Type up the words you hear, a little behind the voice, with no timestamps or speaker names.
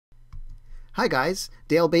Hi guys,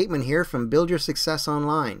 Dale Bateman here from Build Your Success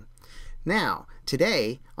Online. Now,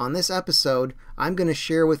 today, on this episode, I'm going to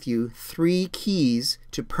share with you 3 keys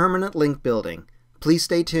to permanent link building. Please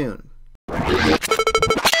stay tuned.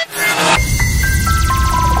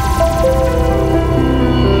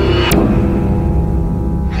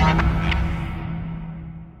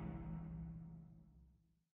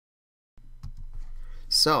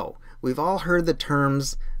 So, we've all heard the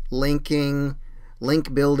terms linking,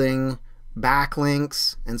 link building,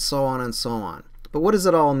 backlinks, and so on and so on. But what does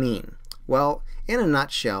it all mean? Well, in a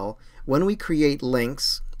nutshell, when we create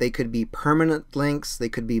links, they could be permanent links, they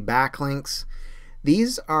could be backlinks.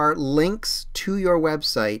 These are links to your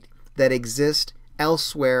website that exist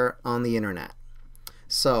elsewhere on the internet.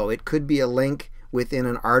 So it could be a link within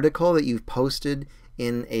an article that you've posted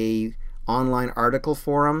in an online article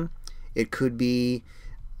forum. It could be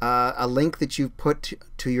a link that you've put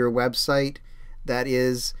to your website that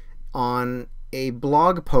is on a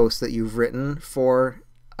blog post that you've written for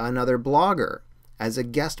another blogger as a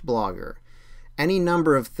guest blogger. Any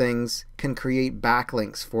number of things can create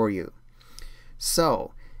backlinks for you.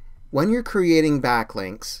 So when you're creating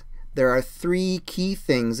backlinks, there are 3 key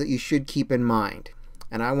things that you should keep in mind,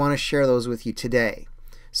 and I want to share those with you today.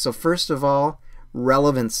 So first of all,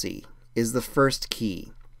 relevancy is the first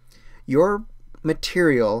key. Your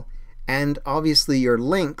material and obviously your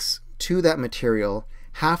links to that material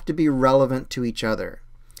have to be relevant to each other.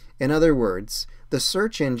 In other words, the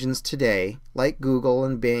search engines today, like Google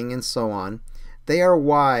and Bing and so on, they are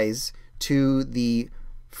wise to the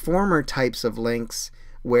former types of links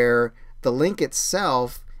where the link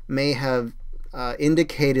itself may have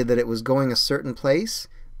indicated that it was going a certain place,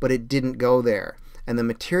 but it didn't go there. And the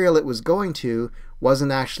material it was going to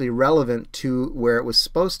wasn't actually relevant to where it was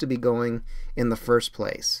supposed to be going in the first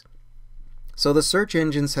place. So the search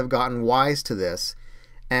engines have gotten wise to this,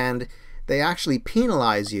 and they actually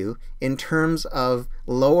penalize you in terms of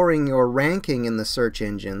lowering your ranking in the search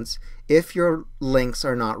engines if your links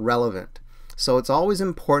are not relevant. So it's always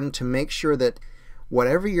important to make sure that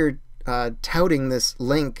whatever you're touting this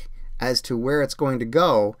link as to where it's going to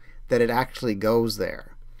go, that it actually goes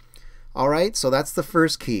there. Alright, so that's the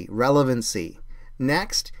first key, relevancy.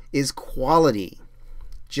 Next is quality.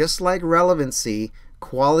 Just like relevancy,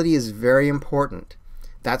 quality is very important.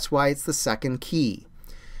 That's why it's the second key.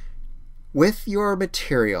 With your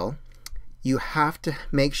material, you have to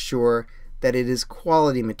make sure that it is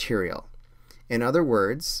quality material. In other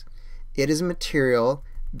words, it is material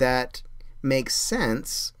that makes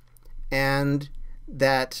sense and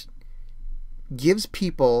that gives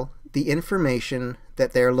people the information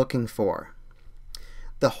that they're looking for.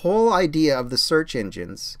 The whole idea of the search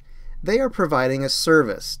engines, they are providing a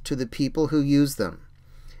service to the people who use them.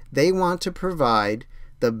 They want to provide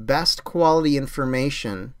the best quality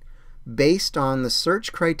information based on the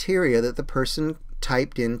search criteria that the person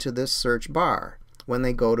typed into this search bar when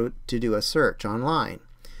they go to do a search online.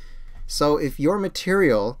 So if your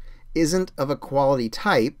material isn't of a quality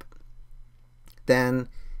type, then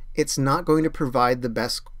it's not going to provide the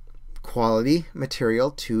best quality material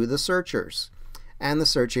to the searchers, and the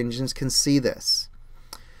search engines can see this.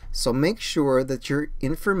 So make sure that your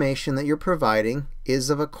information that you're providing is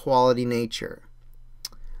of a quality nature.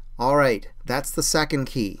 Alright, that's the second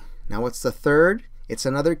key. Now what's the third? It's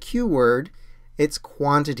another Q word. It's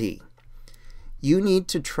quantity. You need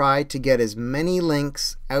to try to get as many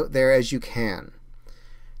links out there as you can.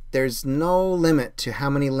 There's no limit to how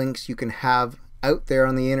many links you can have out there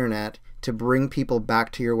on the internet to bring people back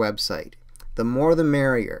to your website. The more the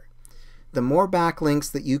merrier. The more backlinks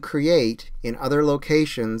that you create in other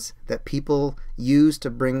locations that people use to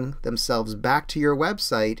bring themselves back to your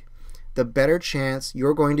website, the better chance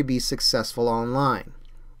you're going to be successful online.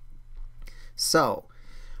 So,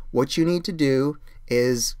 what you need to do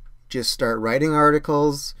is just start writing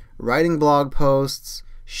articles, writing blog posts,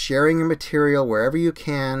 sharing your material wherever you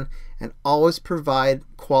can, and always provide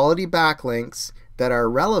quality backlinks that are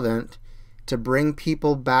relevant to bring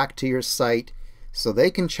people back to your site so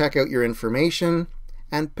they can check out your information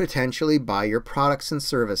and potentially buy your products and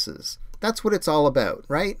services. That's what it's all about,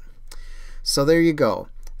 right? So there you go.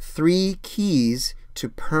 3 keys to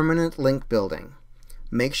permanent link building.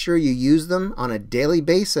 Make sure you use them on a daily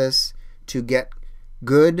basis to get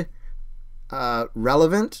good,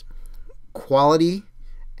 relevant, quality,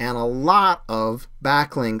 and a lot of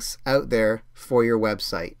backlinks out there for your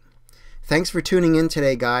website. Thanks for tuning in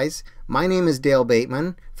today, guys. My name is Dale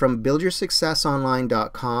Bateman from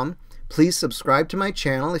BuildYourSuccessOnline.com. Please subscribe to my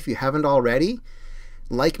channel if you haven't already.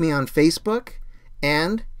 Like me on Facebook,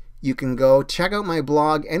 and You can go check out my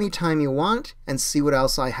blog anytime you want and see what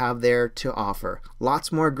else I have there to offer.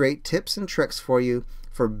 Lots more great tips and tricks for you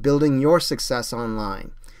for building your success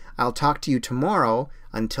online. I'll talk to you tomorrow.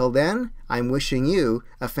 Until then, I'm wishing you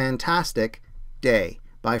a fantastic day.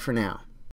 Bye for now.